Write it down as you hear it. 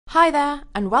Hi there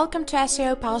and welcome to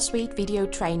SEO Power Suite video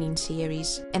training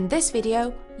series. In this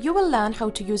video, you will learn how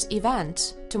to use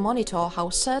events to monitor how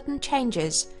certain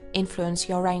changes influence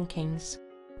your rankings.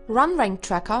 Run Rank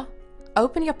Tracker,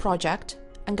 open your project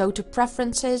and go to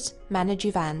Preferences, Manage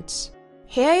Events.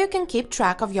 Here you can keep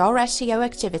track of your SEO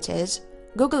activities,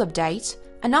 Google updates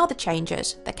and other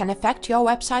changes that can affect your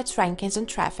website's rankings and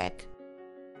traffic.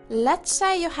 Let's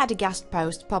say you had a guest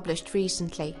post published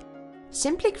recently.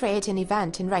 Simply create an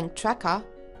event in Rank Tracker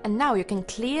and now you can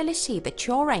clearly see that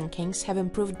your rankings have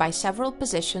improved by several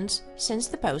positions since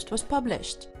the post was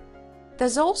published.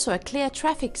 There's also a clear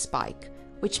traffic spike,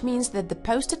 which means that the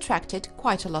post attracted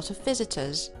quite a lot of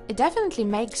visitors. It definitely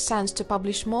makes sense to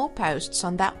publish more posts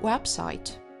on that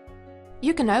website.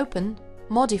 You can open,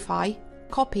 modify,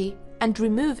 copy and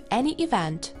remove any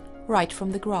event right from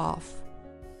the graph.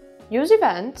 Use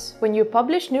events when you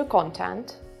publish new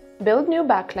content, build new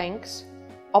backlinks,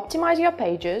 optimize your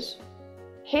pages,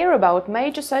 hear about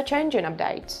major search engine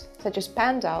updates such as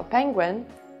Panda, Penguin,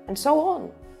 and so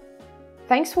on.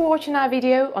 Thanks for watching our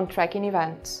video on tracking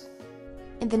events.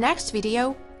 In the next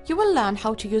video, you will learn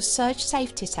how to use search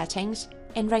safety settings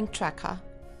in Rank Tracker.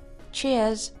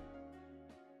 Cheers!